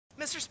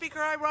Mr. Speaker,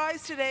 I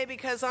rise today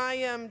because I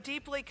am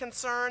deeply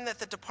concerned that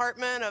the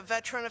Department of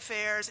Veteran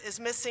Affairs is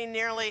missing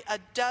nearly a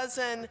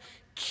dozen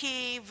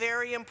key,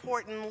 very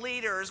important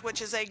leaders,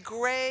 which is a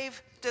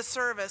grave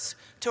disservice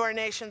to our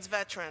nation's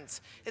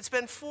veterans. It's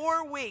been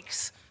 4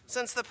 weeks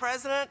since the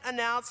President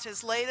announced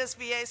his latest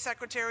VA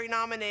Secretary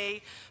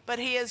nominee, but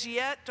he has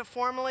yet to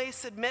formally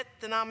submit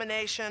the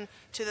nomination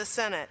to the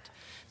Senate.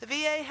 The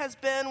VA has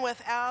been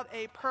without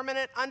a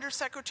permanent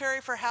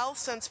Undersecretary for Health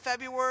since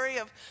February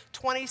of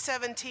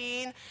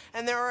 2017,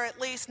 and there are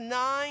at least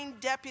 9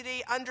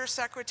 Deputy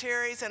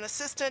Undersecretaries and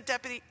Assistant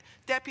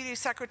Deputy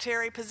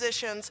Secretary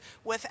positions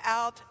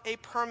without a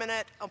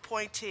permanent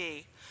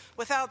appointee.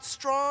 Without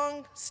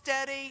strong,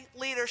 steady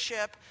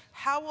leadership,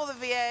 how will the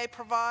VA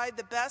provide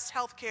the best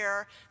health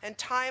care and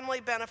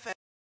timely benefits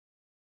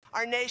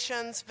our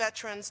nation's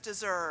veterans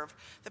deserve?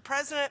 The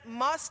President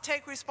must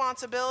take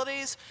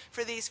responsibilities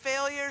for these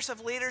failures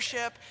of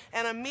leadership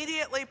and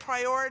immediately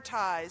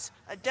prioritize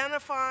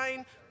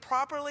identifying,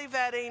 properly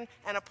vetting,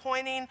 and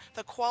appointing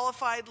the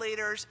qualified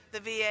leaders the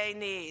VA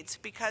needs,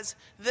 because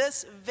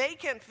this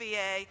vacant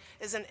VA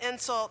is an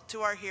insult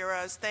to our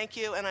heroes. Thank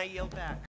you, and I yield back.